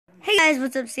Hey guys,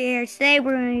 what's up, here? Today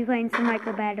we're going to be playing some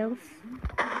micro battles.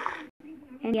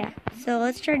 And yeah, so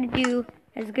let's try to do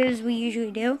as good as we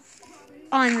usually do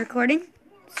on recording.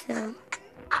 So,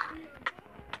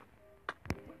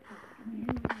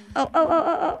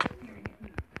 oh.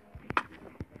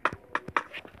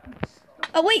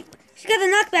 Oh wait, she got the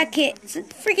knockback kit. It's a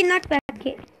freaking knockback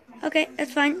kit. Okay,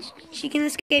 that's fine. She can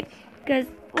escape because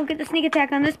we'll get the sneak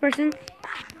attack on this person.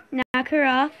 Knock her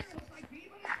off.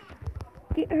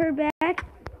 Get her back.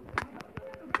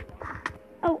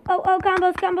 Oh,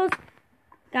 combos.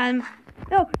 Got him.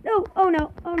 No, oh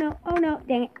no,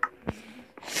 dang it.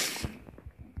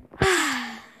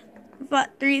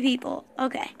 But 3 people,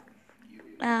 okay.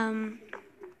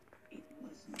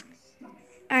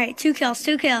 Alright, 2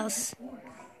 kills.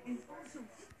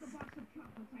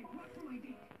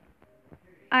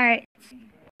 Alright.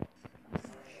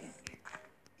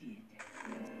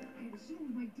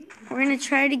 We're gonna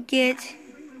try to get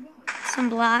some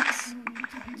blocks.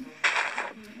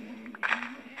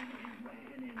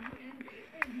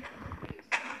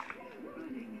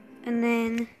 And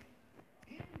then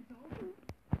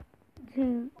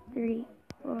 2, 3,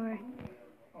 4,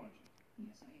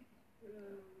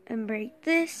 and break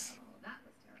this.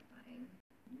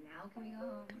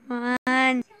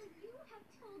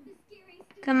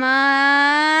 Come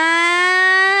on!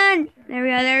 There we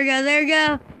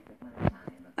go.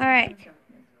 All right.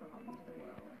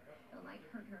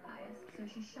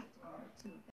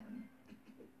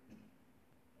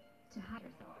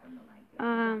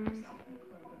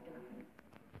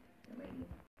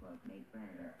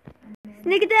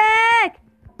 Sneak attack!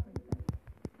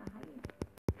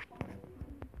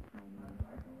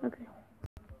 Okay.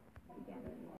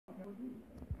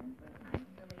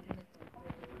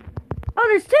 Oh,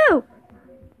 there's 2!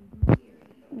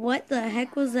 What the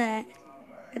heck was that?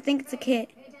 I think it's a kid.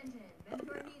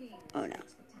 Oh no.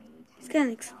 He's got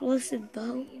an explosive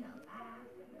bow.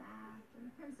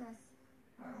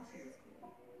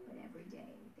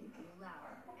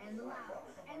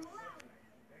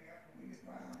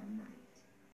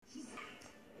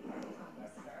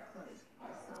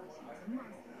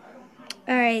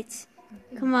 Alright.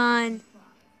 Come on.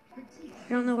 I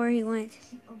don't know where he went.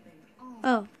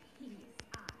 Oh.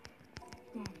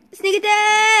 Sneak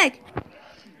attack!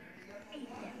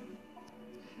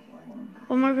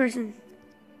 One more person.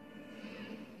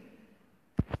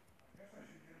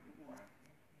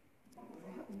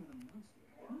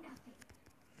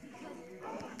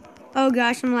 Oh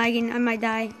gosh, I'm lagging. I might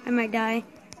die.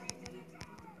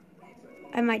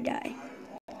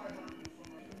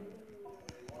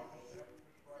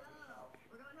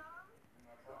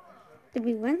 Did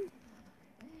we win?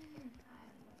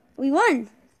 We won!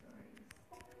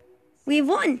 We've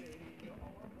won!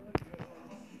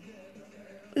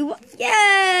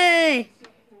 Yay!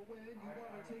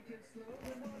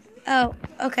 Oh,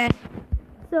 okay.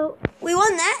 So, we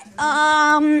won that.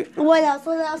 What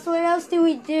else do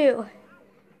we do?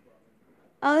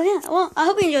 Oh, yeah. Well, I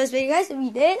hope you enjoyed this video, guys. If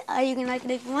you did, you can like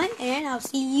it if you want, and I'll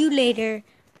see you later.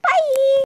 Bye!